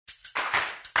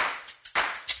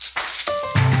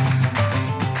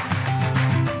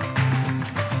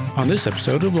On this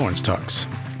episode of Lawrence Talks,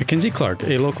 Mackenzie Clark,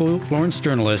 a local Lawrence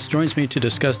journalist, joins me to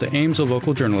discuss the aims of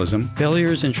local journalism,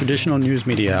 failures in traditional news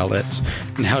media outlets,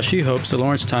 and how she hopes the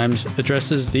Lawrence Times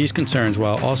addresses these concerns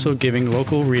while also giving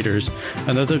local readers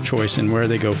another choice in where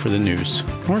they go for the news.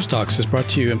 Lawrence Talks is brought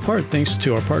to you in part thanks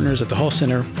to our partners at the Hall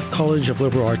Center, College of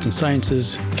Liberal Arts and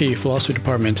Sciences, KU Philosophy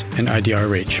Department, and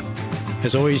IDRH.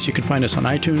 As always, you can find us on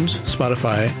iTunes,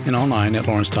 Spotify, and online at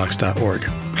lawrencetalks.org.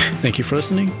 Thank you for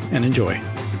listening and enjoy.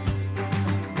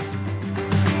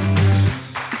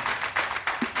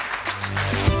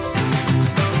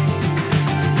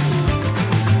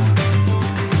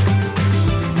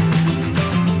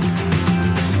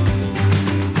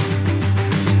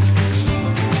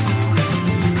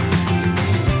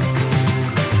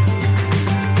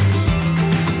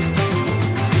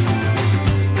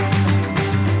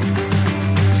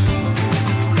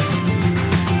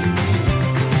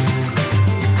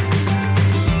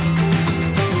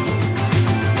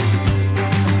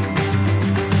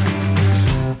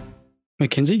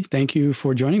 Mackenzie, thank you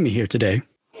for joining me here today.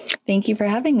 Thank you for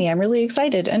having me. I'm really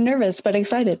excited and nervous, but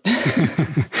excited.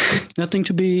 Nothing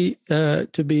to be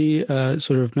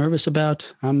sort of nervous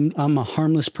about. I'm a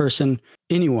harmless person.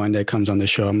 Anyone that comes on the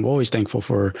show, I'm always thankful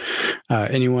for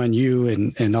anyone, you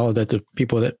and all of the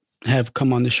people that have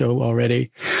come on the show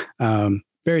already.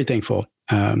 Very thankful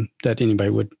that anybody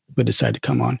would decide to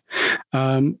come on.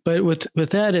 But with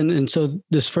that, and so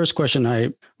this first question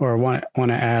I want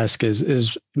to ask is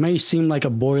it may seem like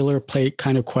a boilerplate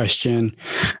kind of question,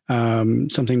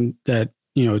 something that,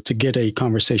 to get a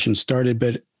conversation started,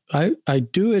 but I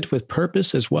do it with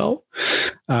purpose as well.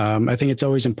 I think it's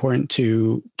always important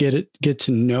to get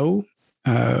to know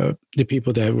the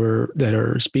people that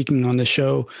are speaking on the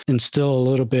show, instill a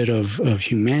little bit of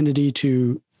humanity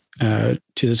to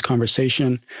this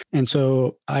conversation. And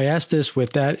so I asked this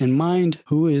with that in mind.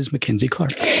 Who is Mackenzie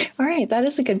Clark? All right. That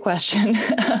is a good question.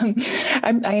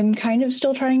 I'm kind of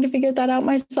still trying to figure that out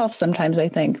myself sometimes, I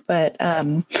think. But,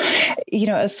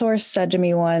 a source said to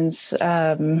me once,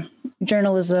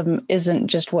 journalism isn't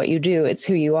just what you do, it's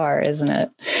who you are, isn't it?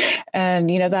 And,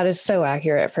 that is so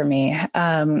accurate for me.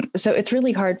 So it's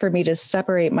really hard for me to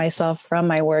separate myself from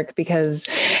my work, because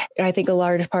I think a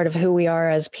large part of who we are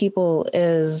as people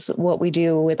is what we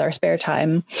do with our spare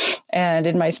time. And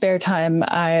in my spare time,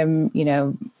 I'm,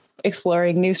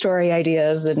 exploring new story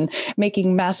ideas and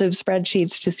making massive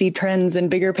spreadsheets to see trends and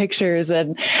bigger pictures.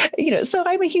 And, so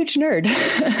I'm a huge nerd.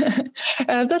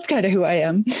 That's kind of who I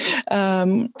am.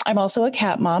 I'm also a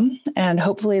cat mom, and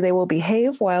hopefully they will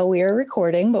behave while we are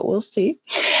recording, but we'll see.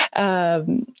 I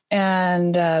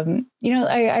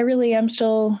really am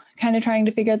still kind of trying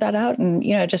to figure that out. And,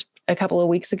 just a couple of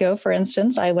weeks ago, for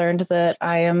instance, I learned that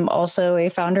I am also a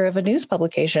founder of a news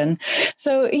publication.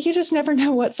 So you just never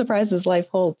know what surprises life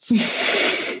holds.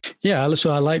 Yeah.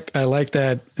 So I like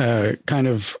that kind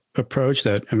of approach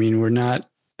that, we're not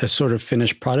a sort of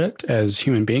finished product as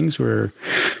human beings. We're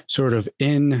sort of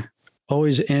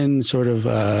always in sort of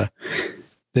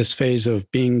this phase of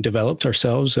being developed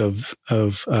ourselves, of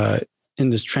in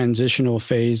this transitional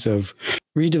phase of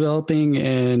redeveloping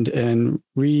and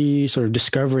sort of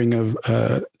discovering of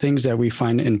things that we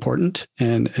find important,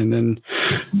 and then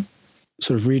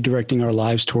sort of redirecting our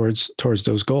lives towards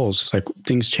those goals. Like,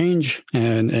 things change,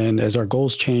 and as our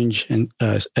goals change, and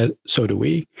so do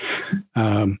we.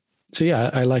 So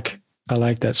yeah, I like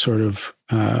that sort of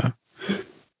that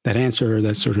answer,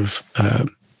 that sort of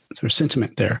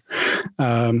sentiment there.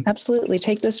 Absolutely.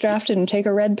 Take this draft and take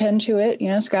a red pen to it,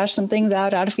 scratch some things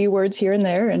out, add a few words here and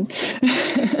there, and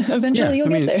eventually you'll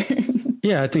get there.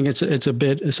 Yeah, I think it's a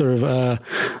bit sort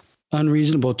of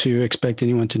unreasonable to expect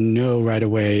anyone to know right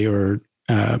away, or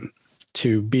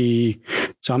to be.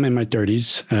 So I'm in my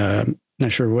 30s.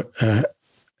 Not sure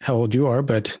how old you are,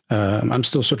 but I'm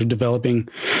still sort of developing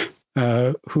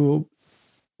where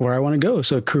I want to go.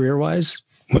 So career-wise,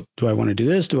 do I want to do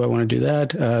this? Do I want to do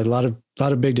that? A lot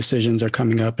of big decisions are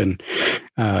coming up, and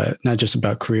not just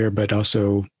about career, but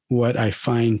also what I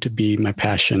find to be my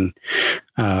passion.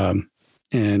 And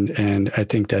I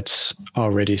think that's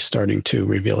already starting to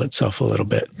reveal itself a little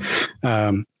bit.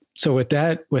 So with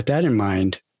that in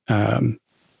mind,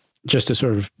 just to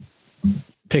sort of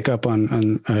pick up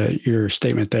on your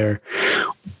statement there,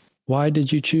 why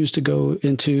did you choose to go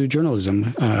into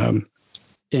journalism?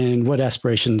 And what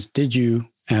aspirations did you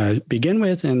begin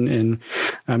with, and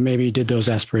maybe did those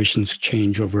aspirations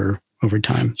change over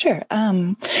time? Sure.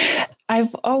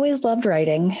 I've always loved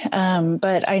writing,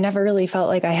 but I never really felt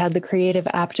like I had the creative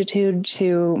aptitude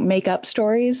to make up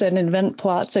stories and invent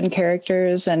plots and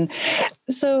characters. And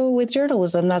so with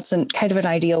journalism, that's kind of an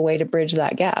ideal way to bridge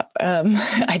that gap.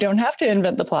 I don't have to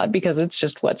invent the plot because it's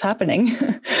just what's happening.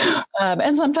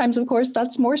 And sometimes, of course,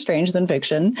 that's more strange than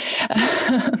fiction.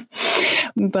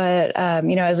 But,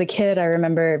 as a kid, I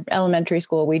remember elementary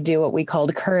school, we do what we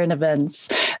called current events.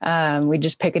 We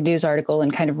just pick a news article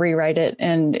and kind of rewrite it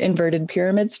in inverted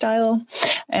pyramid style.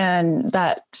 And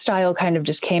that style kind of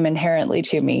just came inherently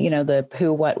to me, the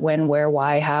who, what, when, where,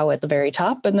 why, how at the very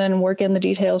top, and then work in the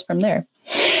details from there.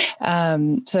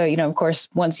 So, of course,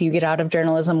 once you get out of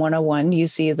Journalism 101, you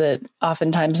see that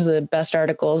oftentimes the best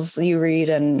articles you read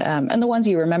and the ones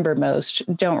you remember most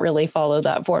don't really follow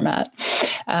that format.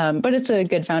 But it's a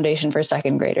good foundation for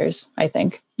second graders, I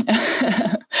think.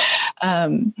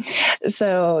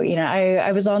 So,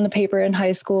 I was on the paper in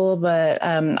high school, but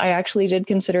I actually did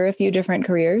consider a few different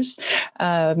careers.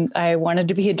 I wanted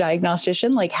to be a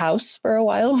diagnostician like House for a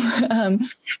while.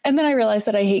 And then I realized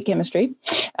that I hate chemistry.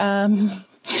 And,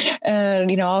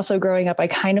 also growing up, I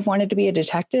kind of wanted to be a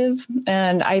detective.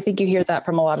 And I think you hear that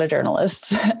from a lot of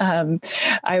journalists.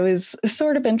 I was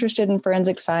sort of interested in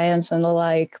forensic science and the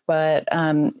like, but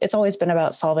it's always been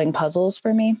about solving puzzles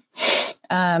for me.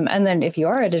 And then if you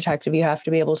are a detective, you have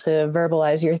to be able to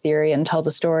verbalize your theory and tell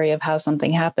the story of how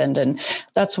something happened. And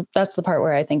that's the part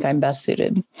where I think I'm best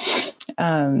suited.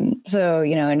 So,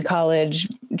 in college,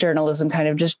 journalism kind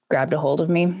of just grabbed a hold of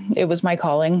me. It was my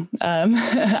calling.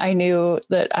 I knew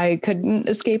that I couldn't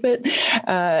escape it.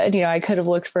 And, I could have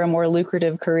looked for a more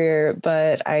lucrative career,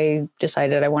 but I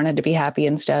decided I wanted to be happy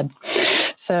instead.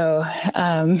 So,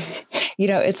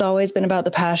 it's always been about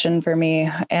the passion for me.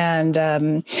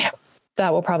 And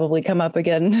that will probably come up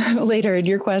again later in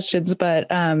your questions. But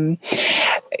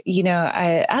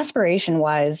aspiration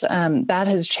wise, that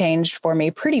has changed for me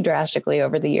pretty drastically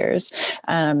over the years.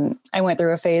 I went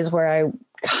through a phase where I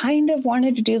kind of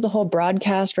wanted to do the whole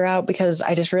broadcast route because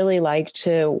I just really like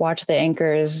to watch the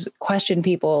anchors question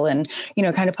people and,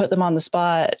 kind of put them on the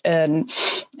spot. And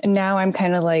now I'm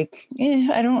kind of like,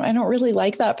 I don't really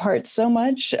like that part so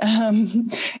much.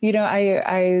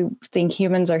 I think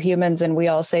humans are humans and we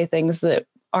all say things that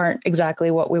aren't exactly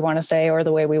what we want to say or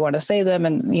the way we want to say them.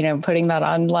 And, putting that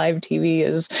on live TV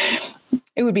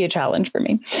it would be a challenge for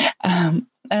me.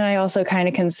 And I also kind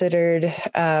of considered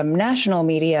national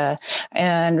media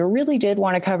and really did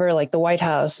want to cover like the White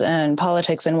House and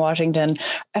politics in Washington.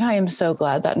 And I am so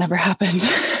glad that never happened.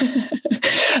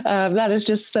 That is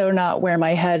just so not where my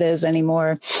head is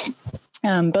anymore.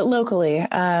 But locally,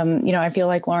 I feel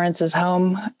like Lawrence is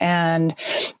home and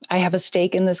I have a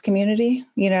stake in this community.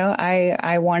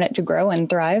 I want it to grow and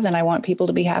thrive and I want people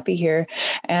to be happy here.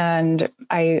 And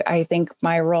I think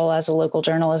my role as a local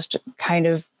journalist kind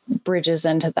of bridges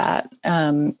into that.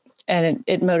 And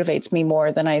it motivates me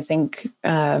more than I think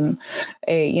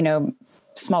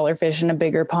smaller fish in a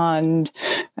bigger pond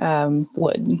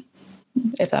would,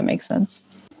 if that makes sense.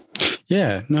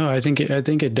 Yeah, no, I think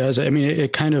it does. I mean,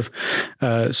 it kind of,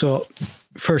 so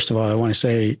first of all, I want to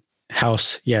say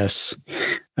House. Yes.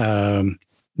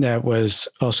 That was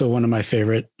also one of my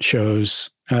favorite shows.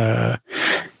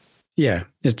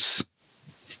 It's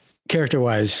character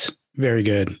wise, very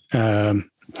good.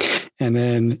 And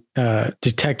then,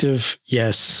 Detective.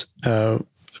 Yes.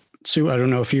 Sue, I don't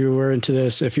know if you were into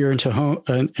this. If you're into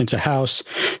House,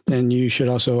 then you should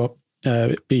also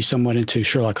be somewhat into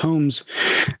Sherlock Holmes,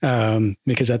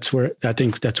 because that's where I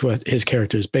think that's what his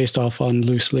character is based off on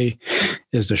loosely,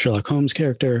 is the Sherlock Holmes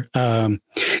character.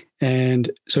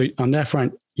 And so on that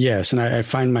front, yes. And I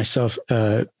found myself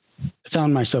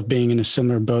being in a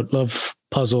similar boat. Love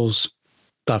puzzles.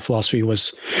 Thought philosophy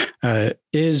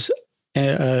is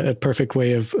a perfect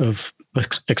way of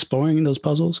exploring those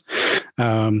puzzles.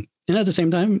 And at the same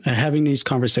time, having these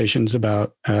conversations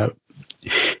about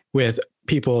with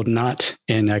people not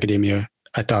in academia,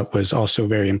 I thought was also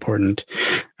very important,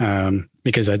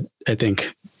 because I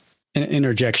think an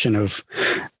interjection of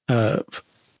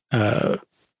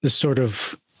this sort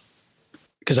of,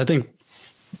 because I think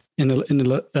in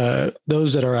the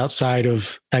those that are outside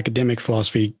of academic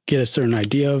philosophy get a certain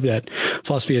idea of that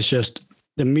philosophy is just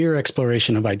the mere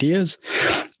exploration of ideas,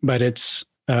 but it's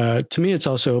to me it's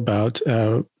also about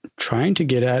trying to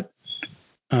get at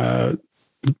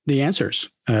the answers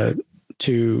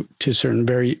to certain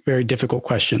very, very difficult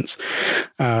questions.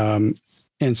 And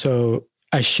so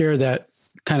I share that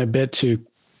kind of bit to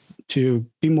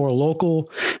be more local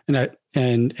and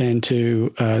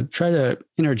to try to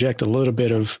interject a little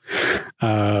bit of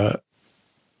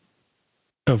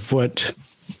what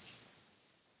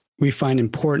we find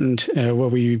important,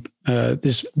 what we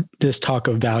this talk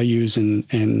of values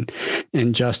and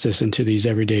justice into these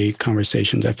everyday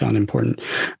conversations, I found important.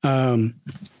 And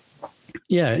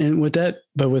with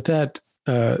that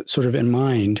sort of in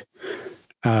mind,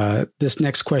 this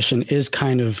next question is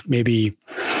kind of maybe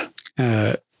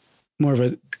more of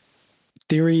a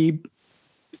theory-based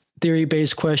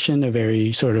question, a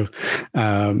very sort of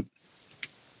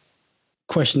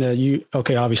question that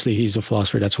obviously he's a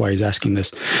philosopher, that's why he's asking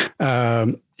this.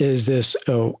 Is this,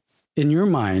 in your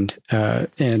mind,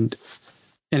 and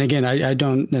again, I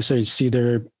don't necessarily see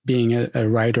there being a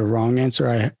right or wrong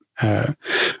answer,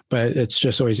 but it's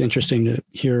just always interesting to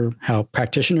hear how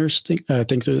practitioners think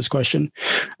through this question.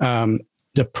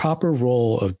 The proper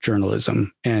role of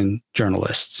journalism and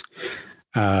journalists.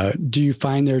 Do you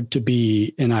find there to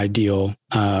be an ideal,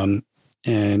 and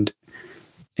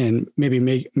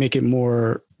maybe make it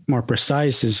more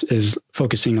precise is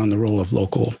focusing on the role of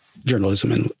local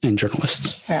journalism and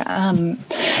journalists? Sure.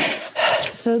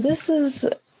 So this is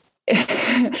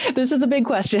a big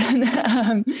question.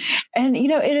 And,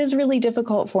 it is really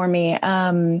difficult for me.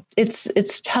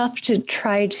 It's tough to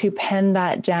try to pen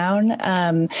that down.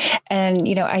 And,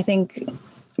 I think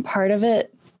part of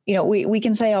it, we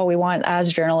can say all we want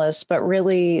as journalists, but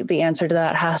really the answer to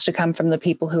that has to come from the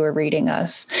people who are reading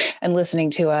us and listening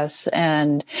to us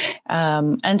and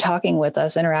talking with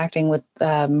us, interacting with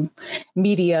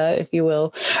media, if you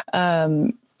will.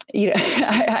 That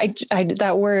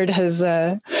word has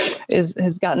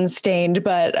gotten stained,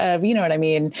 but you know what I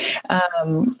mean.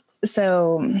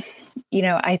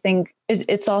 I think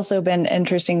it's also been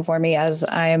interesting for me as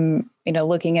I'm,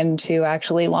 looking into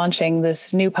actually launching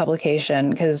this new publication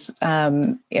because,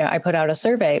 I put out a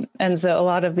survey. And so a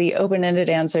lot of the open-ended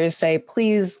answers say,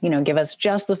 please, give us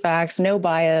just the facts, no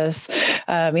bias,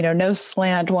 no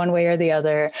slant one way or the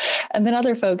other. And then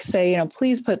other folks say,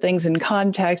 please put things in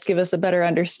context, give us a better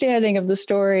understanding of the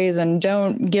stories and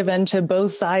don't give in to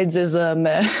both sidesism.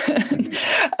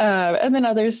 And then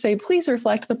others say, please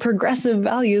reflect the progressive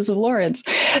values of Lawrence.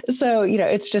 So,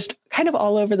 it's just kind of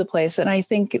all over the place. And I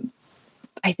think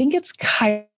it's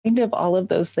kind of all of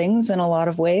those things in a lot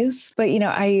of ways. But,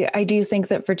 I do think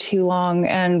that for too long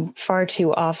and far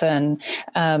too often,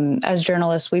 as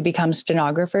journalists, we become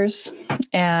stenographers.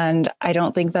 And I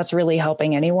don't think that's really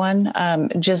helping anyone.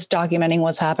 Just documenting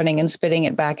what's happening and spitting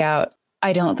it back out.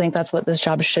 I don't think that's what this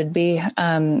job should be,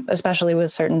 especially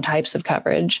with certain types of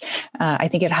coverage. I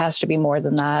think it has to be more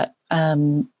than that.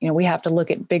 We have to look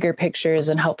at bigger pictures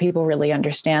and help people really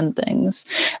understand things.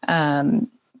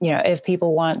 If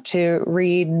people want to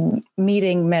read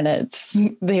meeting minutes,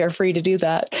 they are free to do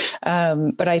that.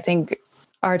 But I think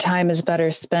our time is better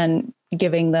spent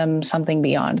giving them something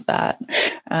beyond that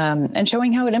and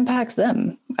showing how it impacts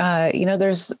them.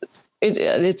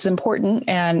 It's important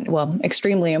and,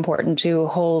 extremely important to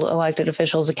hold elected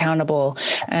officials accountable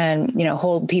and,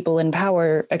 hold people in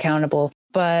power accountable.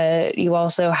 But you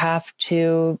also have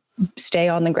to stay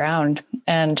on the ground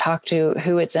and talk to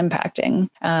who it's impacting.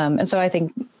 And so I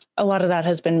think a lot of that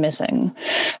has been missing.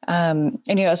 And,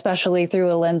 especially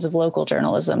through a lens of local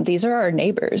journalism, these are our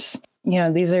neighbors.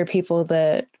 These are people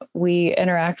that we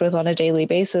interact with on a daily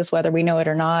basis, whether we know it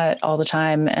or not, all the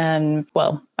time. And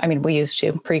we used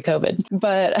to pre-COVID,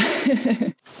 but,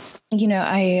 I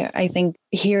think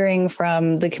hearing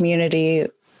from the community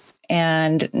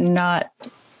and not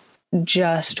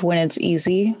just when it's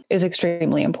easy is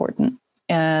extremely important.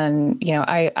 And,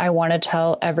 I want to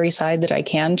tell every side that I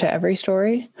can to every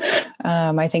story.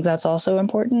 I think that's also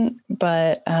important,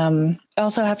 but I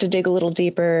also have to dig a little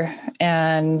deeper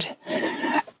and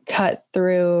cut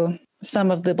through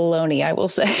some of the baloney, I will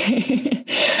say,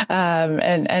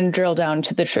 and drill down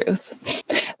to the truth.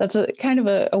 That's a kind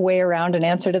of a way around an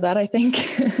answer to that, I think.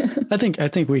 I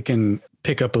think we can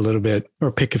pick up a little bit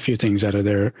or pick a few things out of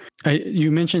there.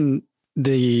 You mentioned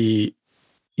the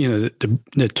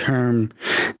term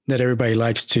that everybody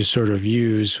likes to sort of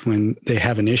use when they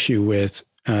have an issue with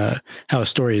how a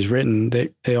story is written.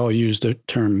 They all use the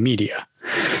term media.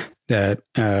 That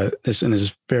this in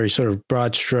this very sort of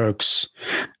broad strokes,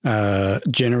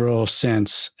 general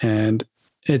sense, and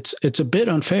it's a bit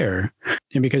unfair,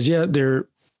 and because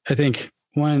I think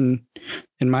one,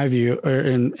 in my view or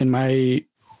in my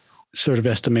sort of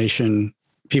estimation,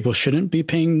 people shouldn't be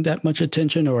paying that much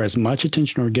attention or as much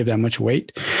attention or give that much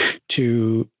weight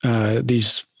to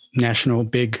these national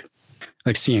big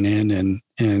like CNN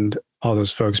and all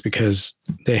those folks, because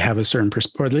they have a certain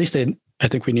or at least I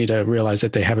think we need to realize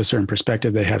that they have a certain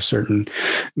perspective. They have certain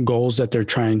goals that they're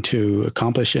trying to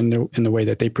accomplish in the way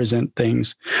that they present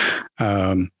things.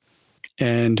 And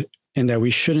that we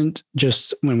shouldn't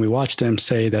just, when we watch them,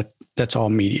 say that that's all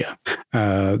media.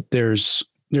 There's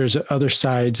other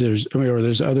sides.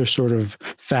 There's other sort of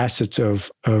facets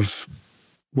of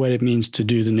what it means to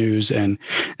do the news and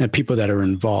people that are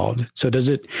involved. So does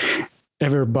it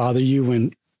ever bother you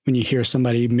when you hear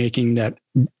somebody making that,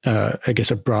 I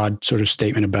guess, a broad sort of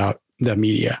statement about the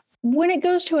media? When it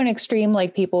goes to an extreme,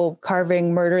 like people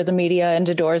carving murder the media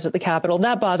into doors at the Capitol,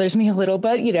 that bothers me a little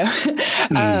bit,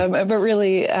 but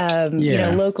really,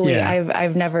 locally,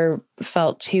 I've never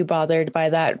felt too bothered by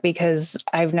that because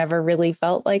I've never really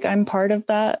felt like I'm part of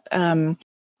that.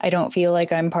 I don't feel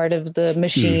like I'm part of the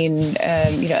machine,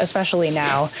 especially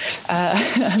now,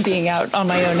 being out on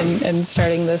my own and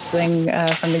starting this thing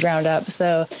from the ground up.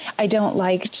 So I don't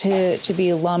like to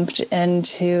be lumped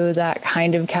into that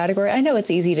kind of category. I know it's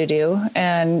easy to do.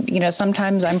 And,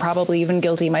 sometimes I'm probably even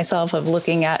guilty myself of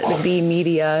looking at the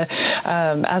media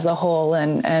as a whole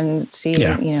and seeing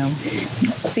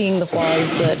the flaws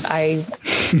that I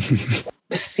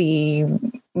see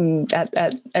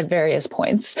at various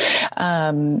points.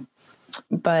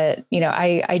 But,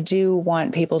 I do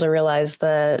want people to realize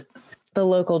that the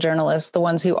local journalists, the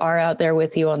ones who are out there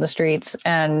with you on the streets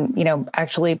and,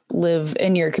 actually live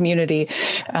in your community,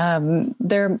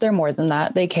 they're more than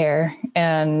that. They care.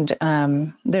 And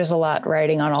there's a lot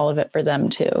riding on all of it for them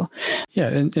too. Yeah.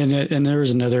 And there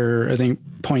was another, I think,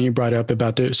 point you brought up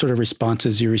about the sort of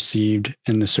responses you received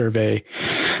in the survey.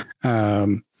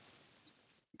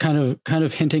 Kind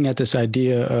of hinting at this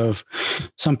idea of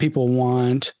some people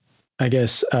want, I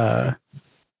guess,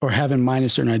 or have in mind a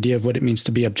certain idea of what it means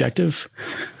to be objective.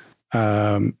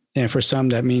 And for some,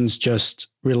 that means just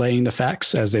relaying the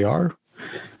facts as they are.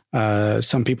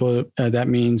 Some people, that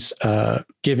means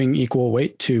giving equal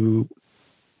weight to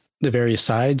the various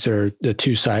sides or the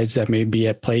two sides that may be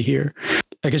at play here.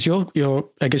 I guess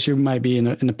you might be in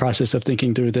the process of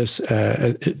thinking through this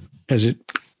as it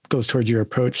goes towards your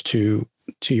approach to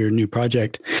your new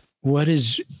project. What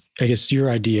is, I guess, your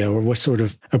idea, or what sort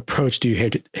of approach do you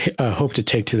hope to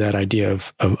take to that idea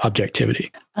of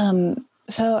objectivity?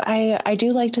 So I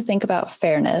do like to think about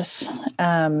fairness.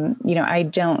 I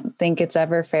don't think it's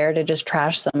ever fair to just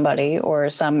trash somebody or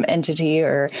some entity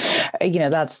or,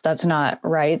 that's not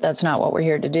right. That's not what we're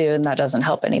here to do. And that doesn't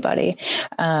help anybody.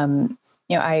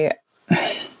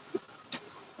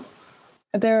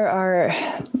 There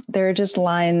are just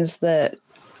lines that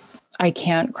I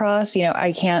can't cross.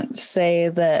 I can't say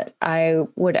that I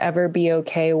would ever be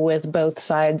okay with both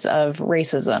sides of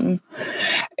racism.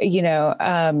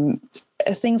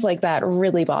 Things like that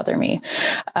really bother me.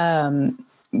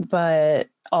 But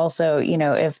also,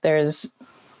 if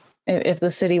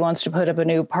the city wants to put up a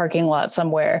new parking lot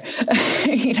somewhere,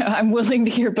 I'm willing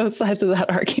to hear both sides of that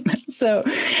argument. So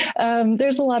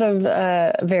there's a lot of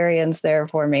variance there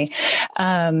for me.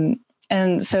 And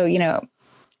so,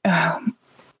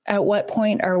 at what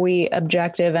point are we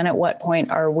objective, and at what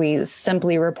point are we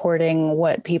simply reporting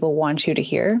what people want you to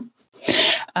hear?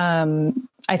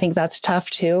 I think that's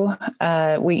tough too.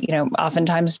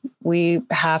 Oftentimes we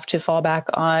have to fall back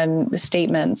on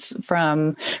statements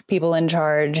from people in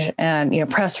charge and,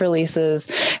 press releases.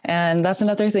 And that's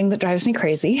another thing that drives me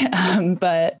crazy.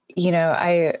 But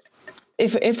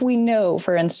if we know,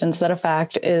 for instance, that a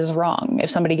fact is wrong, if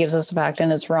somebody gives us a fact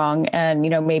and it's wrong, and,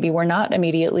 maybe we're not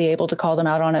immediately able to call them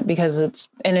out on it because it's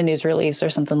in a news release or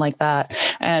something like that,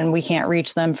 and we can't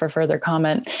reach them for further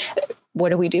comment, what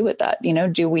do we do with that?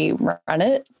 Do we run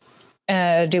it?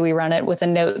 Do we run it with a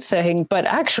note saying, but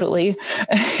actually,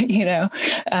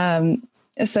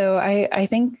 So I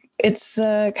think it's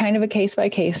kind of a case by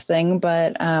case thing,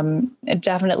 but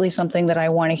definitely something that I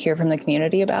want to hear from the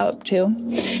community about too.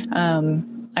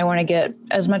 I want to get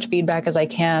as much feedback as I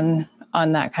can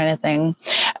on that kind of thing.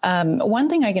 One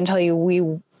thing I can tell you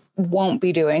we won't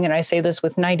be doing, and I say this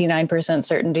with 99%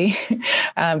 certainty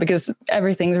because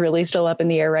everything's really still up in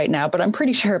the air right now, but I'm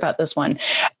pretty sure about this one.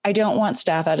 I don't want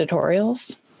staff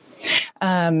editorials.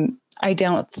 I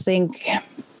don't think,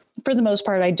 for the most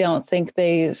part, I don't think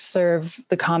they serve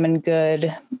the common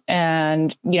good.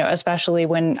 And, especially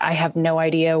when I have no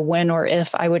idea when or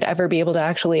if I would ever be able to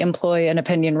actually employ an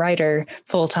opinion writer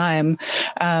full time.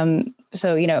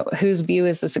 So, whose view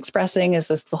is this expressing? Is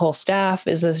this the whole staff?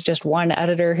 Is this just one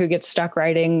editor who gets stuck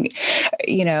writing?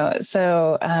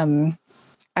 So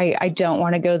I don't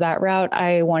want to go that route.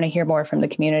 I want to hear more from the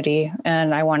community,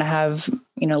 and I want to have,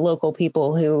 local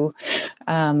people who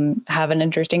have an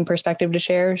interesting perspective to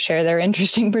share their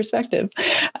interesting perspective.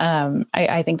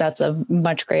 I think that's of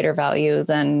much greater value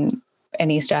than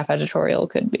any staff editorial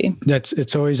could be.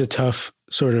 It's always a tough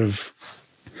sort of,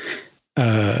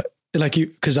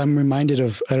 because I'm reminded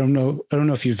of, I don't know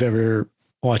if you've ever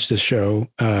watched this show,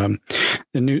 the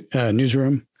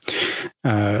Newsroom.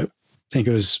 I think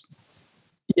it was,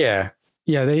 yeah.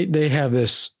 They have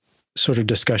this sort of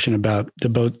discussion about the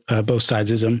both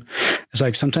sidesism. It's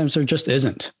like sometimes there just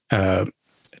isn't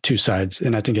two sides.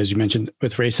 And I think, as you mentioned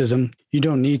with racism, you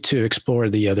don't need to explore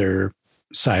the other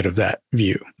side of that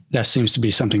view. That seems to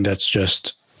be something that's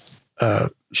just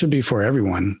should be for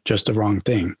everyone, just the wrong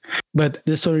thing. But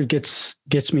this sort of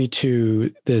gets me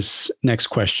to this next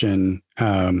question.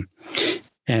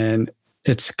 And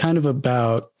it's kind of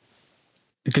about,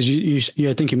 because you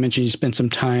I think you mentioned you spent some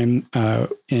time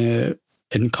in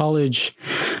college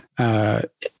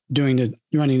running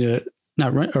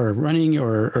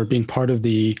or being part of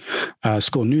the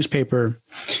school newspaper.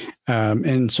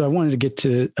 And so I wanted to get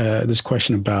to this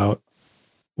question about,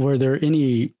 were there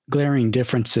any glaring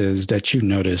differences that you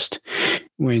noticed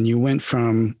when you went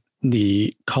from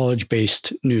the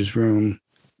college-based newsroom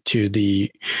to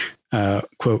the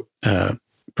quote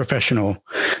professional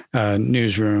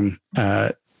newsroom,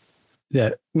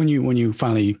 that when you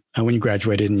finally when you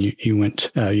graduated and you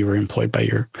were employed by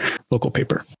your local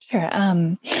paper? Sure.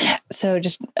 So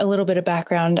just a little bit of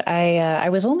background. I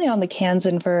was only on the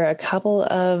Kansan for a couple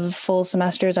of full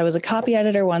semesters. I was a copy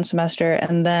editor one semester,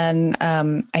 and then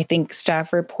I think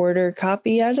staff reporter,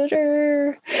 copy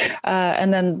editor,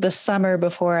 and then the summer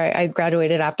before I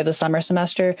graduated after the summer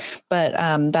semester. But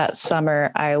that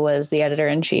summer I was the editor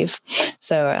in chief.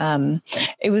 So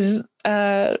it was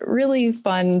really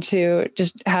fun to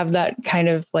just have that kind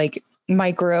of like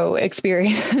micro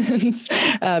experience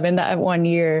in that 1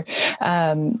 year.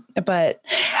 But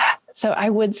so I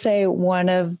would say one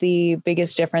of the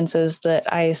biggest differences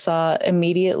that I saw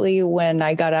immediately when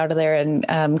I got out of there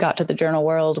and got to the journal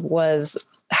world was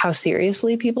how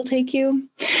seriously people take you.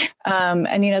 And,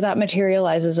 that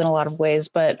materializes in a lot of ways,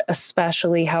 but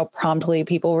especially how promptly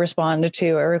people respond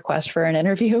to a request for an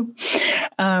interview.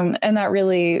 And that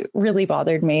really, really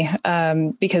bothered me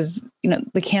because,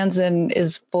 the Kansan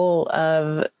is full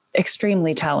of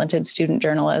extremely talented student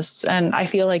journalists, and I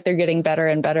feel like they're getting better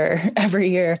and better every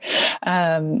year.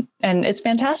 And it's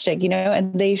fantastic,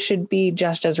 and they should be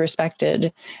just as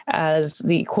respected as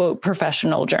the quote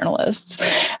professional journalists.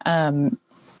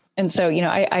 And so,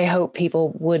 I hope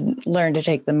people would learn to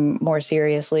take them more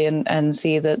seriously and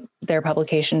see that their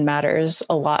publication matters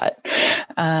a lot.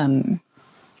 And,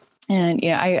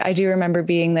 I do remember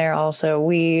being there also.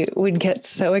 We would get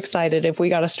so excited if we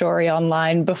got a story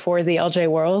online before the LJ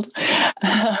World.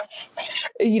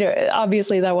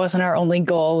 Obviously that wasn't our only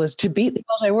goal, was to beat the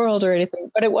LJ World or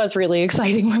anything, but it was really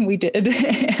exciting when we did.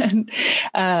 And,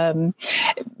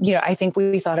 I think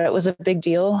we thought it was a big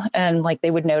deal, and like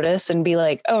they would notice and be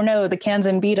like, oh no, the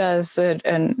Kansan beat us.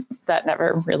 And that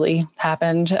never really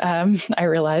happened. I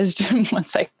realized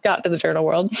once I got to the journal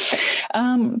world.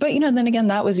 But, then again,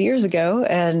 that was years ago.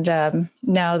 And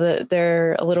now that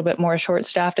they're a little bit more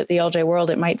short-staffed at the LJ World,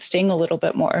 it might sting a little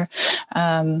bit more.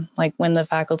 Like when the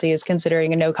faculty is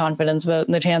considering a no confidence vote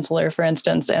in the chancellor, for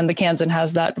instance, and the Kansan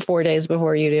has that 4 days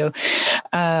before you do.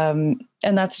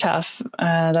 And that's tough.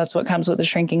 That's what comes with the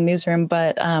shrinking newsroom.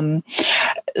 But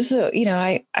so,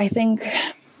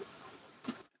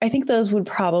 I think those would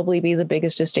probably be the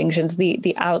biggest distinctions.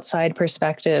 The outside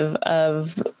perspective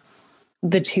of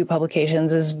the two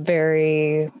publications is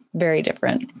very, very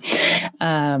different.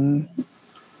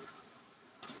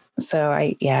 So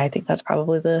I think that's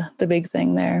probably the big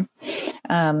thing there.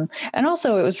 And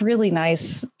also it was really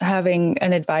nice having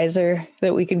an advisor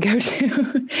that we could go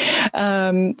to.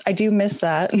 I do miss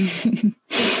that.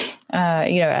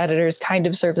 Editors kind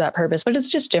of serve that purpose, but it's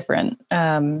just different.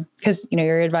 Because,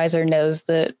 your advisor knows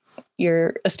that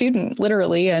you're a student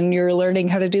literally, and you're learning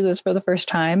how to do this for the first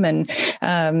time. And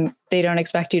they don't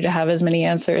expect you to have as many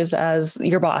answers as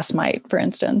your boss might, for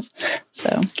instance.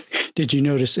 So did you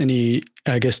notice any,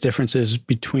 differences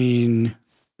between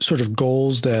sort of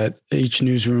goals that each of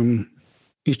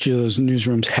those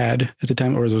newsrooms had at the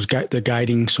time, or those the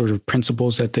guiding sort of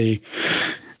principles that they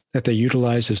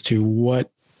utilize as to what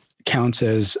counts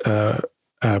as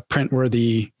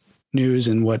print-worthy news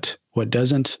and what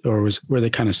doesn't, or were they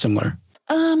kind of similar?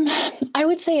 I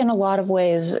would say in a lot of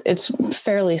ways it's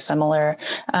fairly similar.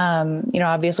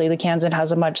 Obviously the Kansan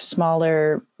has a much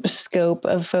smaller scope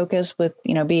of focus with,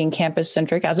 being campus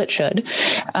centric, as it should.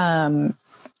 And,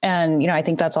 I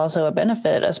think that's also a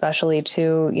benefit, especially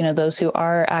to, those who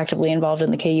are actively involved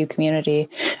in the KU community.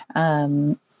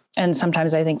 And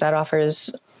sometimes I think that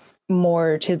offers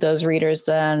more to those readers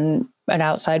than an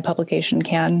outside publication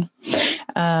can.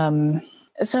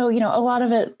 So, a lot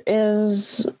of it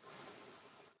is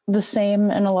the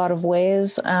same in a lot of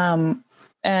ways. And,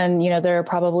 there are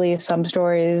probably some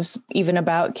stories even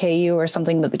about KU or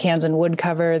something that the Kansan would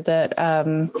cover that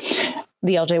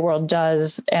the LJ World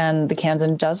does and the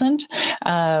Kansan doesn't.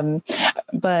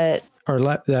 But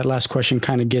that last question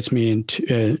kind of gets me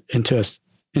into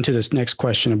this next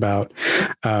question about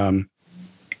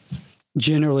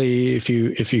generally, if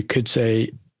you could say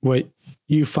what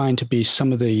you find to be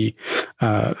some of the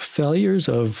failures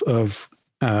of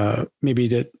maybe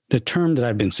the term that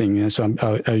I've been seeing. So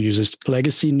I'll use this: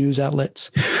 legacy news outlets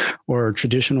or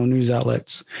traditional news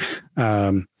outlets.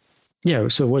 So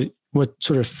what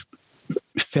sort of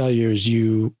failures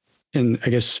you, and I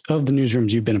guess of the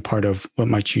newsrooms you've been a part of, what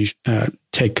might you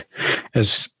take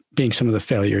as being some of the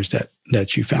failures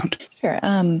that you found? Sure.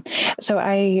 So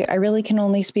I really can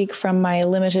only speak from my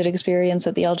limited experience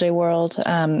at the LJ World.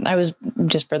 I was,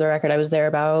 just for the record, I was there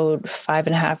about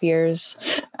 5.5 years.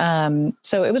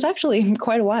 So it was actually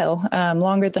quite a while,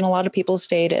 longer than a lot of people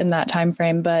stayed in that time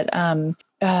frame. But and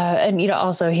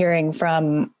also hearing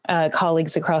from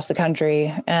colleagues across the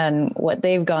country and what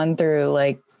they've gone through,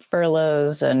 like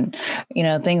furloughs and,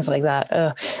 things like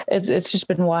that. It's just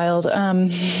been wild,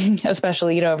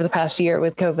 especially, over the past year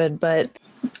with COVID. But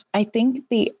I think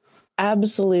the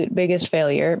absolute biggest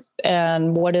failure,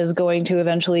 and what is going to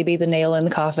eventually be the nail in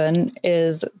the coffin,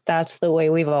 is that's the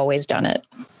way we've always done it.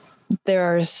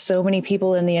 There are so many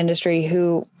people in the industry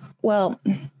who, well,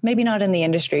 maybe not in the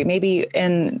industry, maybe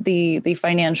in the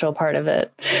financial part of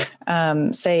it,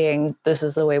 saying this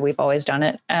is the way we've always done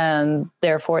it, and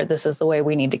therefore this is the way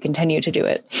we need to continue to do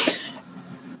it.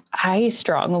 I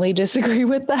strongly disagree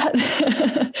with that.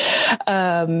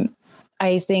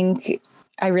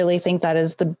 I really think that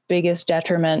is the biggest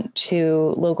detriment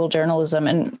to local journalism,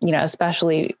 and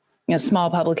especially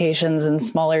small publications in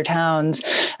smaller towns.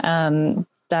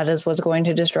 That is what's going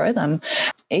to destroy them.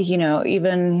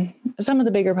 Even some of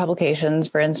the bigger publications,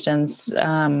 for instance,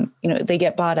 they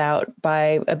get bought out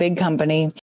by a big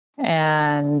company,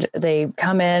 and they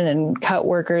come in and cut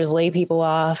workers, lay people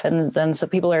off. And then so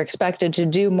people are expected to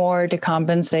do more to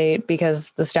compensate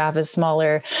because the staff is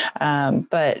smaller.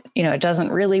 But, it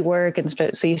doesn't really work.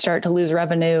 And so you start to lose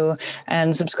revenue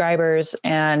and subscribers.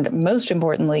 And most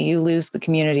importantly, you lose the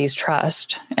community's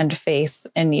trust and faith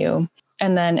in you.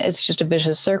 And then it's just a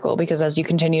vicious circle, because as you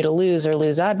continue to lose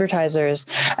advertisers,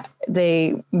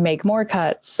 they make more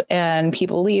cuts and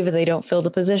people leave and they don't fill the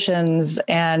positions,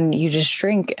 and you just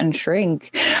shrink and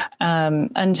shrink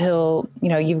until,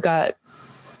 you've got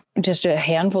just a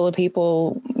handful of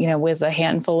people, with a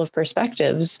handful of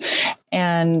perspectives.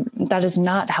 And that is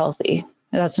not healthy.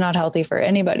 That's not healthy for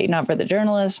anybody, not for the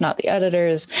journalists, not the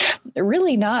editors,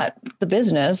 really not the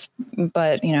business.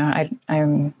 But, I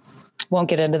won't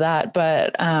get into that,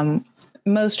 but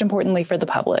most importantly for the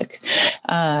public.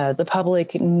 The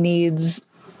public needs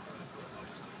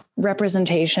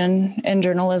representation in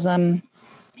journalism,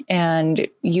 and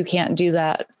you can't do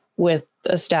that with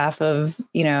a staff of,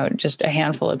 just a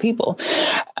handful of people.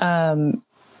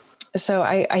 So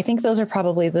I think those are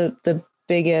probably the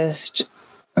biggest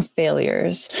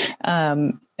failures.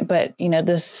 But,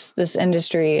 this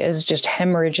industry is just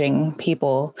hemorrhaging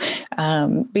people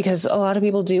because a lot of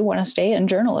people do want to stay in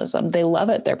journalism. They love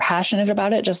it. They're passionate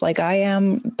about it, just like I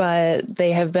am. But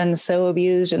they have been so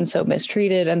abused and so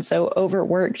mistreated and so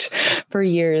overworked for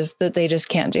years that they just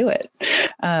can't do it.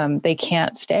 They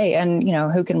can't stay. And,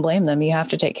 who can blame them? You have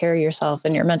to take care of yourself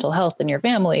and your mental health and your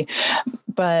family.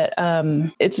 But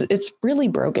it's really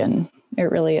broken. It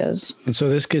really is. And so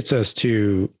this gets us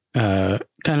to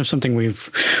kind of something we've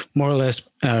more or less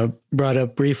brought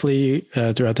up briefly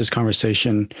throughout this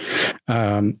conversation.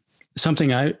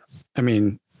 Something I'm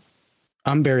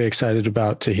very excited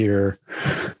about to hear,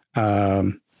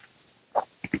 in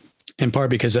part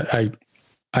because I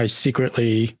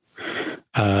secretly,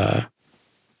 at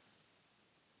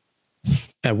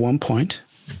one point,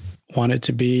 wanted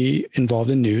to be involved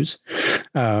in news,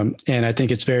 and I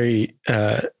think it's very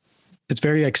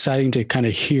exciting to kind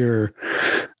of hear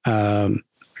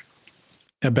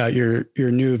about your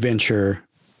new venture,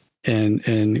 and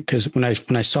because when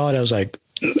I saw it, I was like,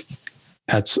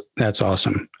 that's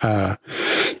awesome.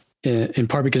 In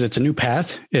part because it's a new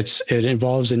path. It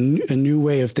involves a new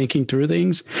way of thinking through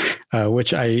things,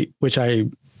 which I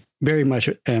very much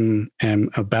am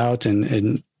about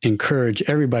and encourage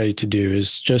everybody to do,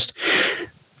 is just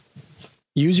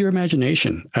use your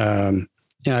imagination. I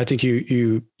think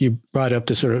you brought up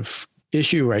the sort of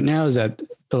issue right now is that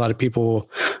a lot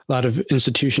of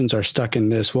institutions are stuck in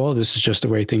this. Well, this is just the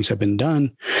way things have been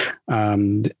done.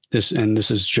 This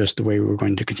is just the way we're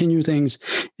going to continue things.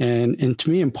 And to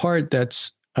me, in part,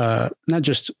 that's not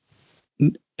just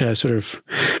sort of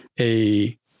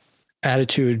a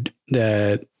attitude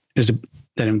that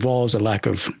involves a lack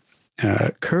of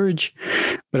courage,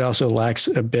 but also lacks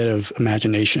a bit of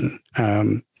imagination.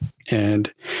 And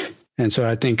so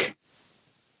I think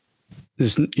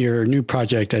your new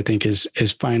project, I think, is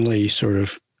finally sort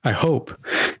of, I hope,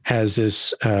 has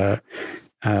this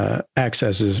acts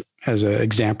as an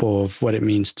example of what it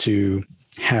means to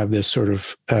have this sort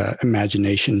of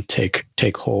imagination take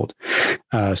hold.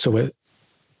 So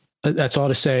that's all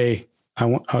to say.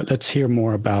 Let's hear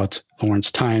more about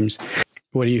Lawrence Times.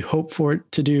 What do you hope for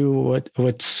it to do?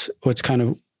 What's kind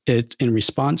of it in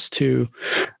response to,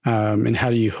 and how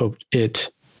do you hope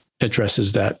it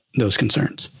addresses those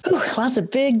concerns? Ooh, lots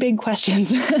of big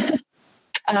questions.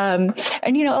 And,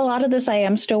 a lot of this I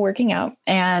am still working out,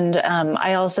 and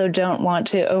I also don't want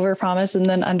to overpromise and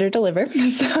then underdeliver.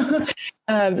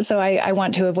 So I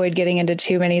want to avoid getting into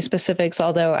too many specifics,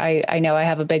 although I know I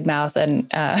have a big mouth and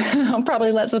I'll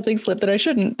probably let something slip that I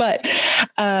shouldn't. But,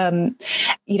 my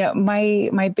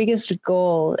biggest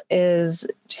goal is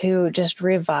to just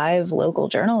revive local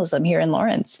journalism here in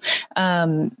Lawrence.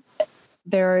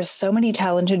 There are so many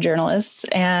talented journalists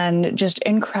and just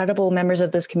incredible members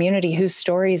of this community whose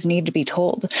stories need to be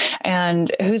told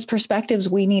and whose perspectives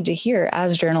we need to hear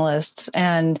as journalists.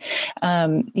 And,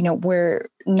 we're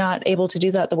not able to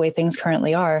do that the way things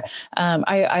currently are.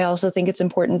 I also think it's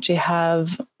important to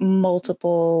have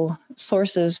multiple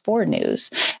sources for news.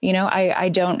 I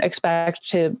don't expect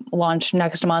to launch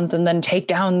next month and then take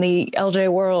down the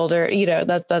LJ World, or,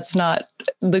 that's not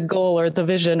the goal or the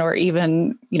vision, or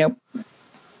even,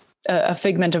 a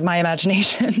figment of my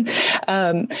imagination.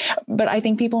 But I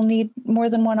think people need more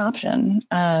than one option.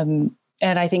 And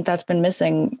I think that's been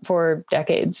missing for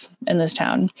decades in this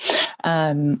town.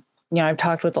 I've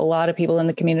talked with a lot of people in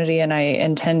the community, and I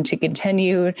intend to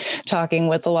continue talking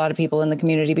with a lot of people in the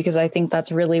community, because I think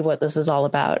that's really what this is all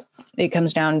about. It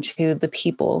comes down to the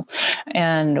people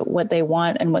and what they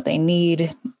want and what they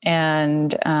need.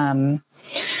 And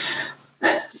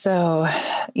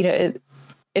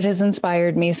it has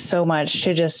inspired me so much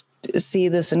to just see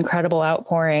this incredible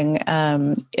outpouring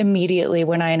immediately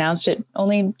when I announced it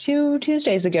only 2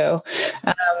 Tuesdays ago.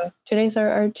 Today's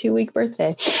our 2-week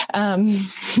birthday.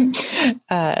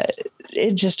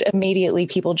 It just immediately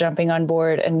people jumping on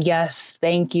board, and yes,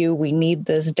 thank you. We need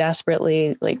this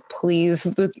desperately. Like, please.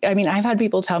 I've had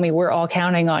people tell me we're all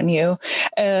counting on you,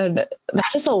 and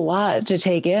that is a lot to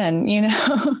take in,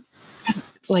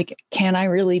 It's like, can I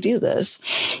really do this?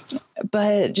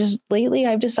 But just lately,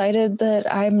 I've decided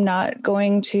that I'm not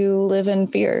going to live in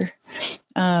fear.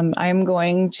 I'm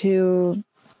going to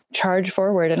charge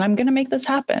forward, and I'm going to make this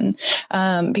happen.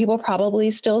 People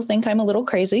probably still think I'm a little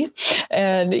crazy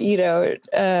and,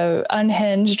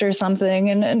 unhinged or something.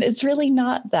 And it's really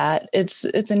not that. It's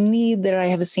a need that I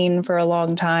have seen for a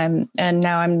long time. And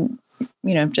now I'm,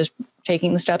 just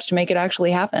taking the steps to make it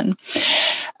actually happen.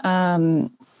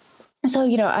 So,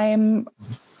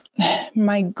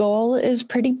 my goal is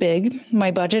pretty big.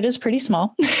 My budget is pretty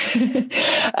small.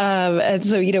 And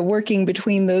so, working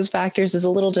between those factors is a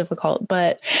little difficult,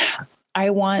 but I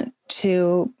want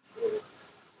to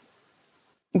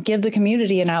give the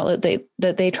community an outlet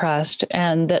that they trust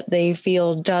and that they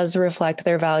feel does reflect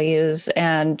their values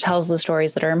and tells the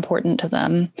stories that are important to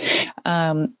them.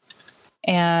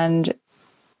 And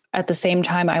at the same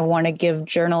time, I want to give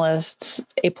journalists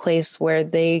a place where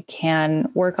they can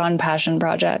work on passion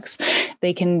projects.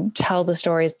 They can tell the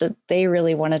stories that they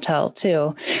really want to tell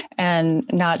too, and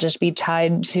not just be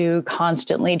tied to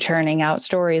constantly churning out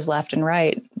stories left and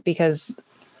right, because,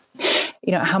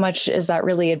 how much is that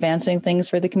really advancing things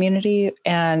for the community?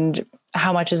 And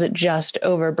how much is it just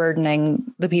overburdening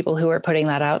the people who are putting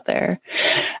that out there?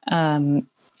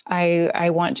 I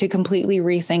want to completely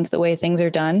rethink the way things are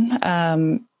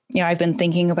done. I've been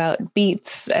thinking about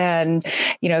beats and,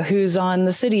 who's on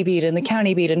the city beat and the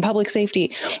county beat and public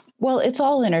safety. Well, it's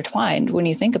all intertwined when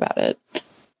you think about it.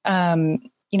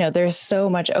 There's so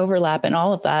much overlap in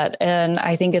all of that. And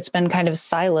I think it's been kind of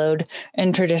siloed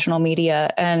in traditional media.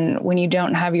 And when you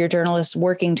don't have your journalists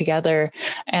working together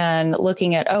and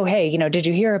looking at, oh, hey, did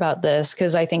you hear about this?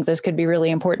 Because I think this could be really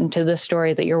important to this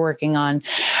story that you're working on.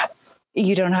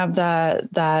 You don't have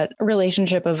that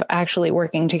relationship of actually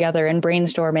working together and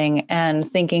brainstorming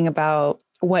and thinking about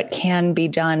what can be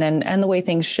done and the way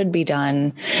things should be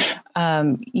done.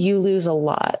 You lose a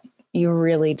lot. You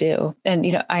really do. And,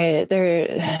 I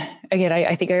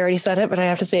think I already said it, but I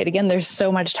have to say it again. There's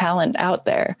so much talent out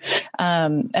there.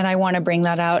 And I want to bring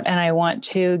that out, and I want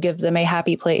to give them a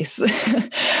happy place.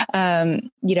 I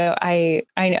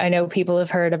know people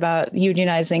have heard about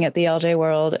unionizing at the LJ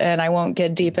World, and I won't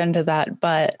get deep into that,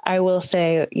 but I will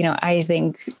say, I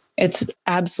think It's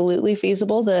absolutely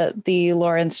feasible that the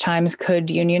Lawrence Times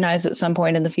could unionize at some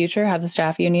point in the future, have the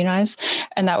staff unionize,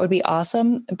 and that would be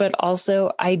awesome. But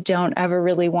also, I don't ever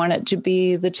really want it to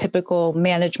be the typical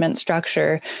management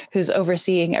structure who's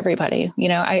overseeing everybody.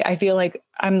 I feel like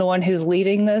I'm the one who's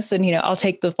leading this, and, I'll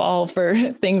take the fall for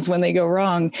things when they go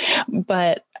wrong.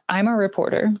 But I'm a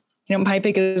reporter. My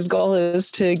biggest goal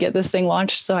is to get this thing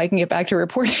launched so I can get back to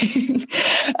reporting.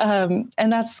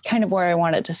 And that's kind of where I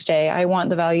want it to stay. I want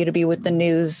the value to be with the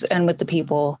news and with the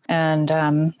people. And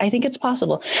I think it's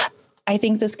possible. I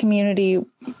think this community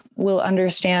will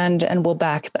understand and will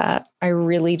back that. I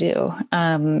really do.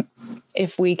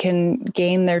 If we can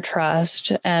gain their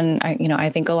trust, and I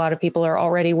think a lot of people are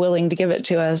already willing to give it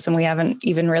to us, and we haven't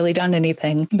even really done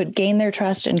anything, but gain their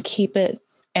trust and keep it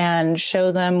and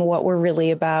show them what we're really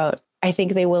about, I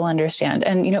think they will understand.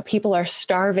 And, people are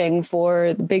starving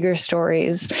for the bigger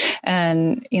stories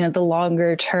and, the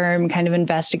longer term kind of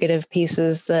investigative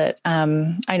pieces that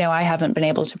I know I haven't been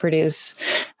able to produce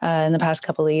in the past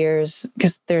couple of years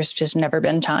because there's just never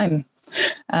been time.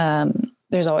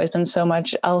 There's always been so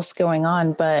much else going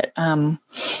on. But,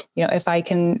 if I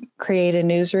can create a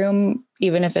newsroom,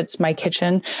 even if it's my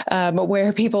kitchen, but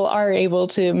where people are able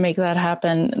to make that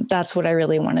happen, that's what I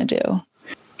really want to do.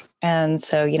 And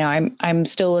so, I'm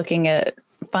still looking at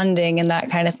funding and that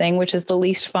kind of thing, which is the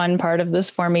least fun part of this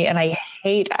for me. And I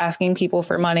hate asking people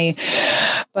for money,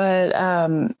 but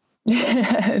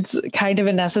it's kind of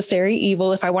a necessary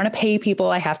evil. If I want to pay people,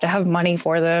 I have to have money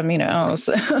for them,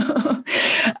 so,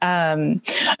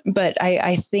 but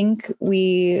I think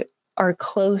we are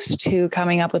close to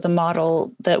coming up with a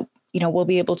model that, we'll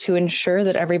be able to ensure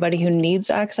that everybody who needs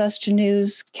access to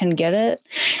news can get it.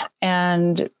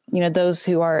 And, those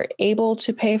who are able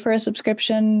to pay for a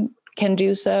subscription can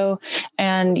do so.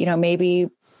 And, maybe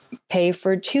pay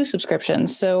for 2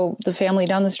 subscriptions so the family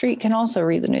down the street can also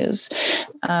read the news.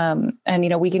 And,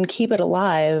 we can keep it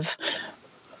alive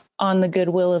on the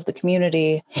goodwill of the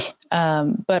community,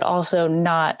 but also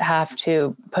not have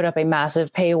to put up a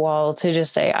massive paywall to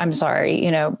just say, I'm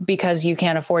sorry, because you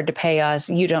can't afford to pay us,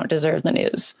 you don't deserve the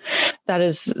news. That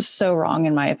is so wrong,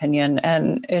 in my opinion.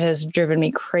 And it has driven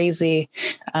me crazy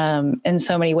in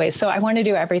so many ways. So I want to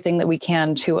do everything that we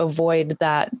can to avoid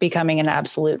that becoming an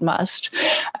absolute must.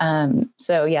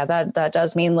 So yeah, that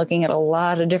does mean looking at a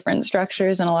lot of different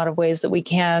structures and a lot of ways that we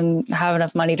can have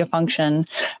enough money to function.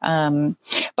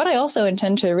 But I also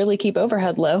intend to really keep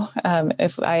overhead low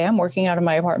if I am working out of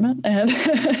my apartment. And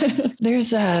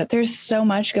there's so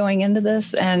much going into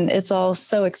this, and it's all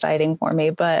so exciting for me.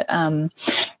 But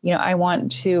I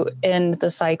want to end the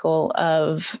cycle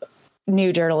of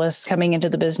new journalists coming into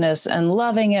the business and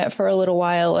loving it for a little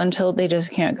while until they just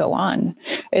can't go on.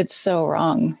 It's so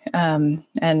wrong. And,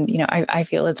 I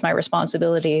feel it's my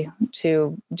responsibility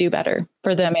to do better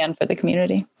for them and for the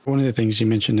community. One of the things you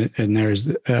mentioned in there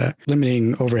is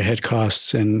limiting overhead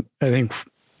costs. And I think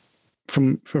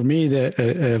for me,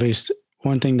 at least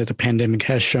one thing that the pandemic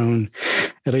has shown,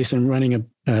 at least in running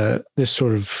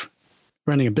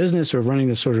running a business or running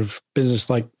this sort of business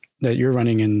like that you're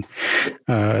running in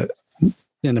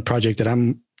the project that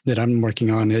I'm working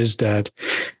on, is that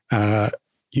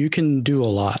you can do a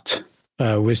lot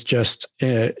with just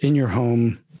in your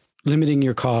home, limiting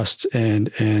your costs, and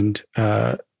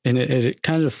it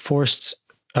kind of forced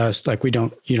us, like you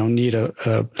don't need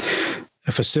a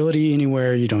facility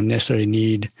anywhere. You don't necessarily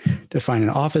need to find an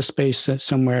office space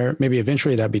somewhere. Maybe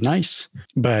eventually that'd be nice,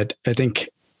 but I think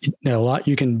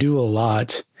you can do a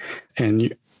lot,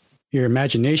 and your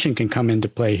imagination can come into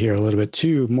play here a little bit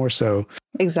too, more so.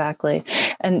 Exactly.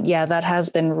 And yeah, that has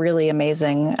been really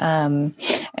amazing.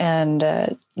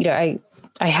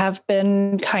 I have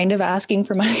been kind of asking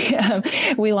for money.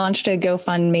 We launched a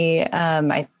GoFundMe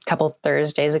a couple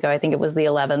Thursdays ago. I think it was the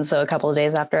 11th. So a couple of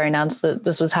days after I announced that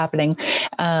this was happening.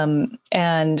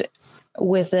 And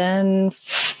within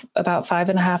about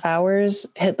 5.5 hours,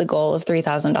 hit the goal of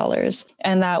 $3,000.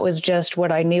 And that was just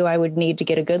what I knew I would need to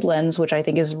get a good lens, which I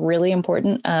think is really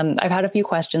important. I've had a few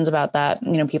questions about that.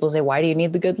 People say, why do you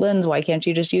need the good lens? Why can't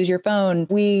you just use your phone?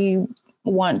 We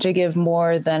want to give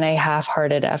more than a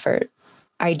half-hearted effort.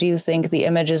 I do think the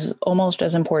image is almost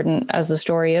as important as the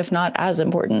story, if not as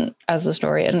important as the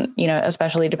story. And,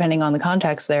 especially depending on the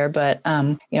context there. But,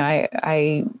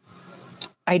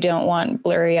 I don't want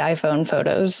blurry iPhone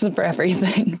photos for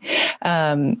everything.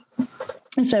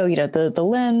 So, the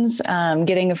lens,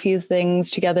 getting a few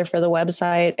things together for the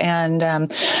website. And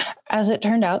as it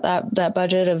turned out, that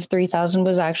budget of $3,000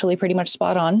 was actually pretty much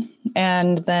spot on.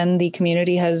 And then the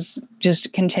community has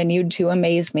just continued to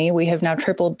amaze me. We have now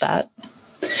tripled that.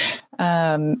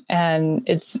 And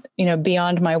it's,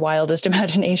 beyond my wildest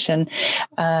imagination.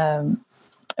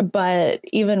 But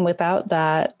even without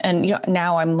that, and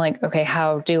now I'm like, okay,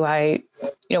 how do I,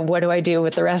 what do I do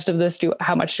with the rest of this?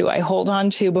 How much do I hold on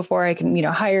to before I can,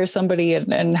 hire somebody,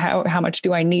 and how much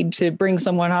do I need to bring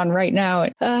someone on right now?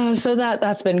 So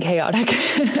that's been chaotic,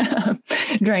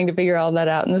 trying to figure all that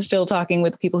out, and still talking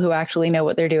with people who actually know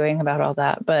what they're doing about all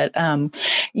that. But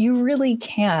you really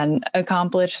can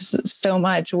accomplish so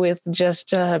much with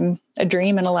just a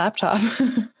dream and a laptop.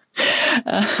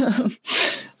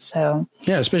 So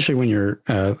yeah, especially when you're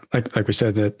like we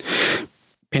said, that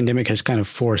pandemic has kind of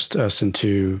forced us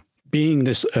into being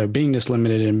this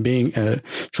limited and being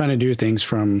trying to do things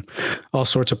from all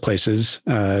sorts of places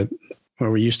where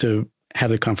we used to have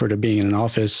the comfort of being in an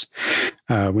office.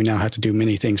 We now have to do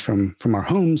many things from our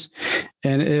homes,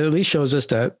 and it at least shows us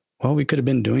that, well, we could have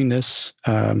been doing this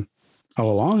all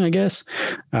along, I guess,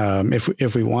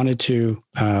 if we wanted to.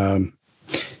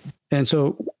 And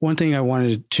so one thing I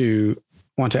want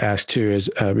to ask too is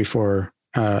before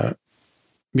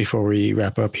we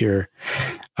wrap up here,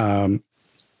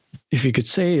 if you could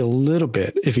say a little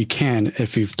bit, if you can,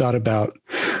 if you've thought about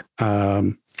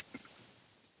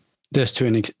this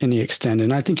to any extent,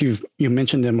 and I think you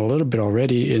mentioned them a little bit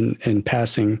already in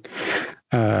passing.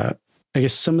 I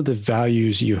guess some of the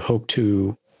values you hope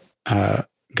to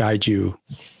guide you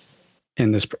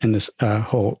in this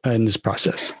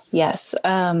process. Yes.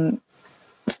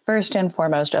 First and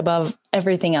foremost, above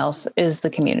everything else, is the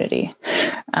community.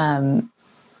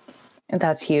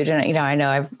 That's huge. And, I know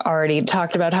I've already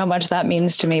talked about how much that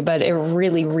means to me, but it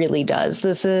really, really does.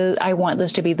 I want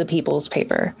this to be the people's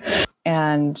paper.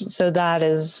 And so that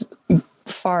is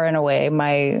far and away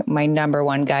my number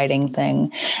one guiding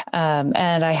thing.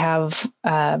 And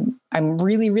I'm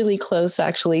really, really close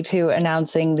actually to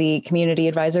announcing the community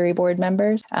advisory board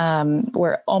members.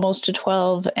 We're almost to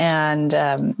 12, and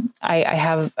I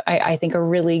have I think a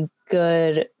really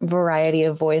good variety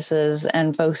of voices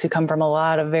and folks who come from a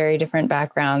lot of very different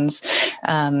backgrounds,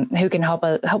 who can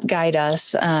help guide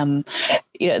us.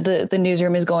 The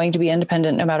newsroom is going to be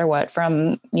independent no matter what,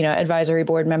 from, advisory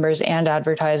board members and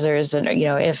advertisers. And,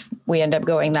 if we end up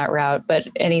going that route, but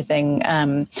anything,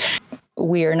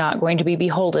 we are not going to be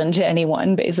beholden to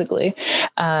anyone, basically.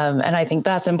 And I think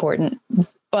that's important.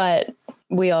 But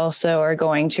we also are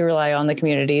going to rely on the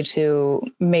community to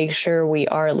make sure we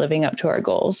are living up to our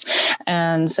goals.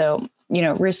 And so,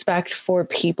 respect for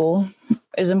people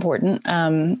is important.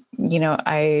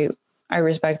 I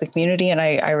respect the community, and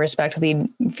I respect the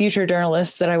future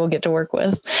journalists that I will get to work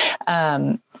with.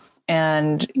 And,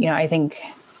 I think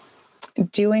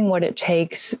doing what it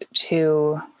takes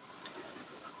to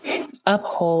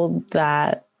uphold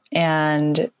that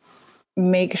and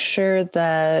make sure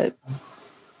that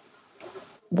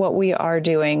what we are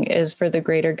doing is for the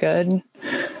greater good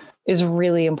is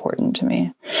really important to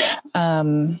me.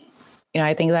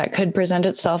 I think that could present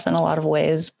itself in a lot of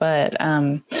ways, but,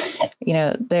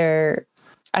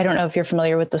 I don't know if you're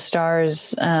familiar with the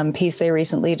Stars piece they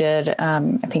recently did. I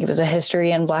think it was a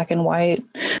history in black and white.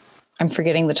 I'm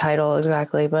forgetting the title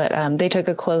exactly, but they took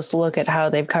a close look at how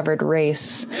they've covered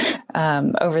race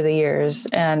over the years,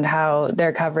 and how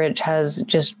their coverage has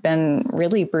just been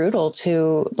really brutal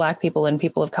to Black people and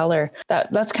people of color.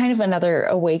 That's kind of another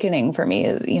awakening for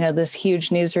me. This huge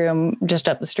newsroom just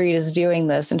up the street is doing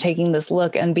this and taking this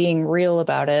look and being real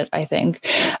about it, I think.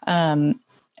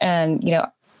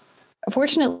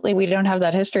 Fortunately, we don't have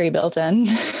that history built in,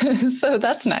 so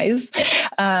that's nice.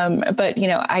 But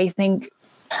I think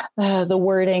the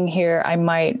wording here I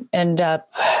might end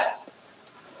up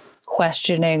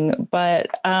questioning, but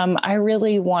I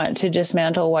really want to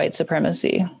dismantle white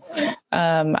supremacy.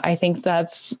 I think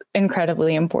that's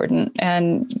incredibly important.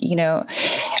 And,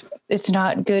 it's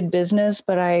not good business,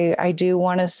 but I do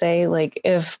want to say, like,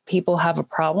 if people have a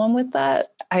problem with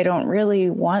that, I don't really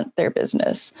want their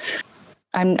business.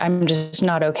 I'm just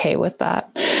not okay with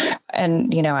that.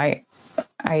 And,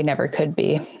 I never could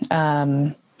be.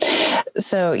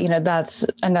 So, that's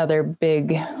another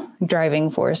big driving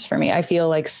force for me. I feel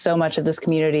like so much of this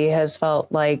community has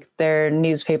felt like their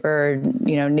newspaper,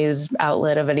 news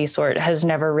outlet of any sort has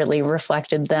never really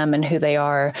reflected them and who they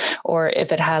are, or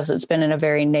if it has, it's been in a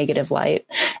very negative light.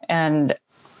 And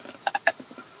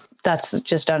that's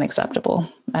just unacceptable.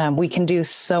 We can do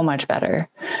so much better,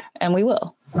 and we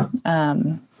will.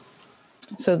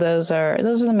 So those are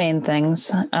the main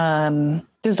things.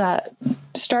 Does that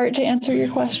start to answer your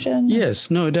question? Yes.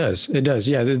 No, it does. It does.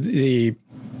 Yeah.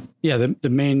 The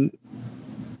main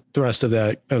thrust of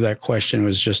that question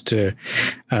was just to,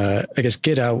 I guess,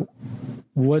 get out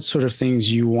what sort of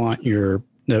things you want your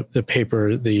the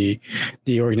paper, the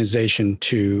organization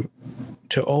to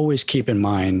always keep in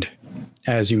mind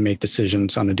as you make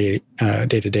decisions on a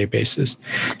day-to-day basis.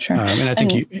 Sure. And I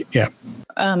think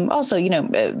also,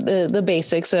 the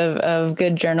basics of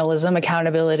good journalism,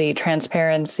 accountability,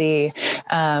 transparency,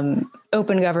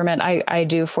 open government. I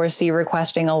do foresee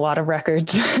requesting a lot of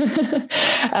records,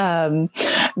 but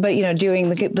doing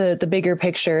the bigger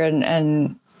picture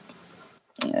and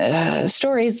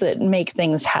stories that make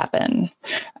things happen,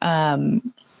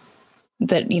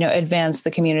 that advance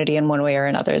the community in one way or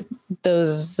another.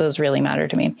 Those really matter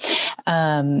to me,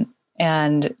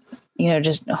 and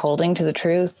just holding to the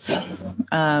truth,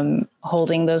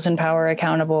 holding those in power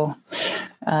accountable.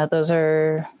 Those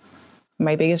are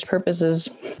my biggest purposes.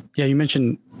 Yeah, you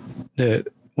mentioned the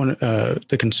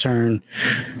concern,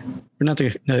 or not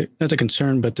the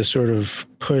concern, but the sort of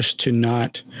push to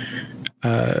not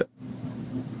to,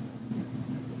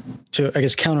 I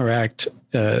guess, counteract.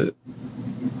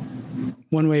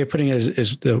 One way of putting it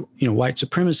is the white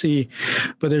supremacy,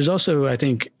 but there's also, I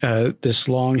think, this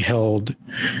long-held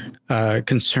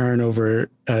concern over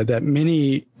that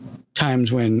many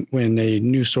times when a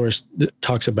news source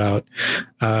talks about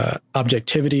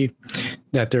objectivity,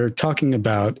 that they're talking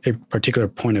about a particular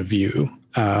point of view,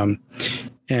 and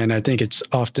I think it's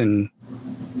often,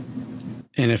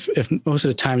 and if most of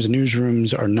the times the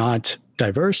newsrooms are not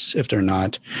diverse, if they're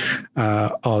not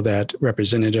all that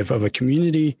representative of a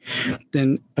community,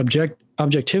 then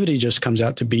objectivity just comes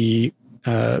out to be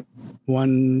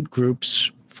one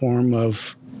group's form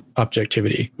of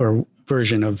objectivity or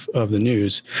version of the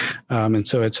news, and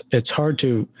so it's hard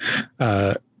to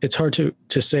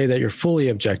say that you're fully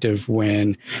objective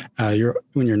when your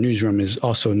newsroom is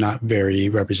also not very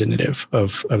representative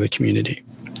of the community.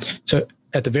 So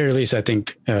at the very least, I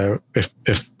think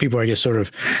if people, I guess, sort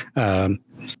of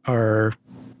are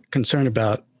concerned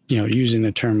about using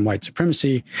the term white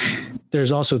supremacy,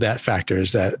 there's also that factor,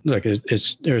 is that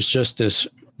there's just this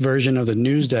version of the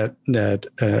news that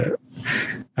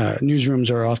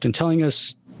newsrooms are often telling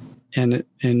us, and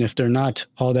if they're not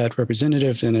all that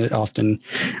representative, then it often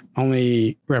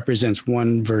only represents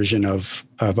one version of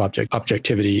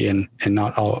objectivity, and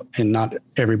not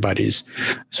everybody's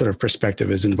sort of perspective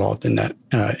is involved in that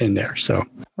in there. So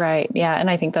right, yeah, and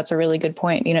I think that's a really good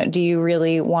point. Do you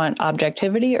really want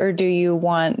objectivity, or do you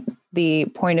want the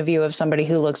point of view of somebody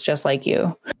who looks just like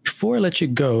you? Before I let you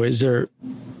go, is there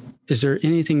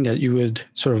anything that you would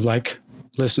sort of like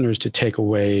listeners to take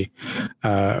away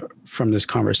from this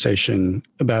conversation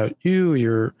about you,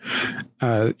 your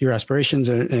aspirations,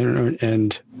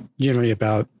 and generally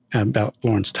about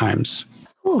Lawrence Times?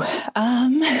 Ooh,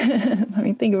 let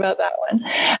me think about that one.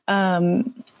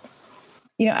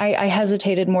 I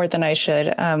hesitated more than I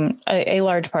should. A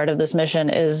large part of this mission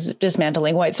is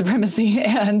dismantling white supremacy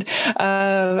and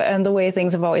the way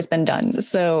things have always been done.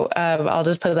 So I'll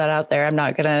just put that out there. I'm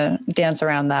not going to dance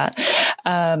around that.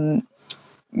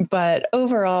 But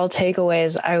overall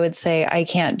takeaways, I would say I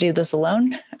can't do this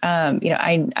alone.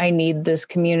 I need this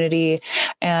community,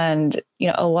 and,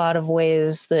 a lot of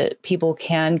ways that people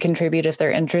can contribute if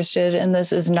they're interested in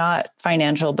this is not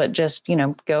financial, but just,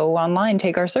 go online,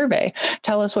 take our survey,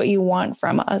 tell us what you want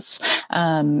from us.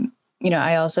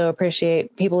 I also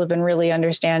appreciate people have been really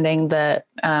understanding that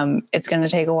it's going to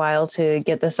take a while to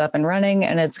get this up and running,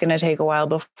 and it's going to take a while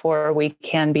before we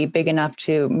can be big enough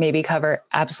to maybe cover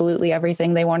absolutely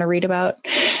everything they want to read about.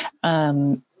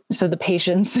 So the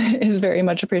patience is very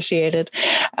much appreciated.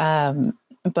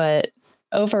 But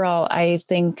overall, I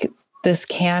think this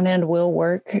can and will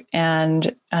work,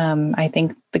 and I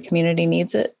think the community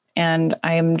needs it. And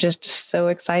I am just so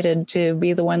excited to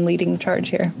be the one leading the charge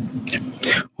here.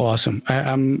 Awesome.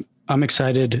 I'm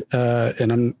excited,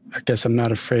 and I guess I'm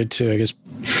not afraid to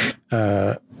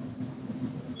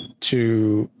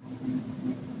to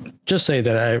just say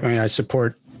that I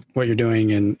support what you're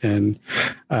doing, and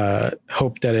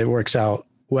hope that it works out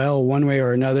well one way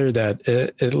or another, that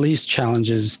it at least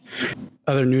challenges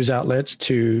other news outlets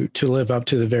to live up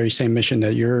to the very same mission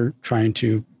that you're trying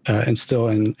to instill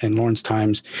in Lawrence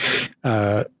Times.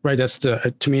 Right. That's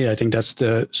to me, I think that's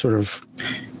the sort of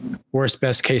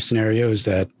best case scenario, is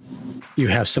that you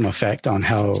have some effect on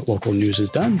how local news is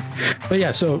done. But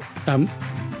yeah, so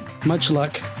much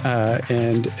luck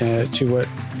and to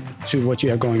what you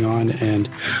have going on, and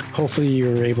hopefully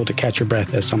you're able to catch your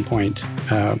breath at some point.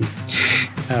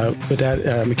 With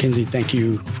that, Mackenzie, thank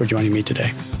you for joining me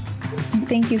today.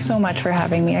 Thank you so much for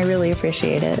having me. I really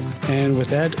appreciate it. And with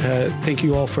that, thank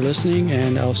you all for listening,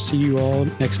 and I'll see you all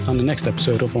on the next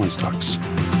episode of Lawrence Talks.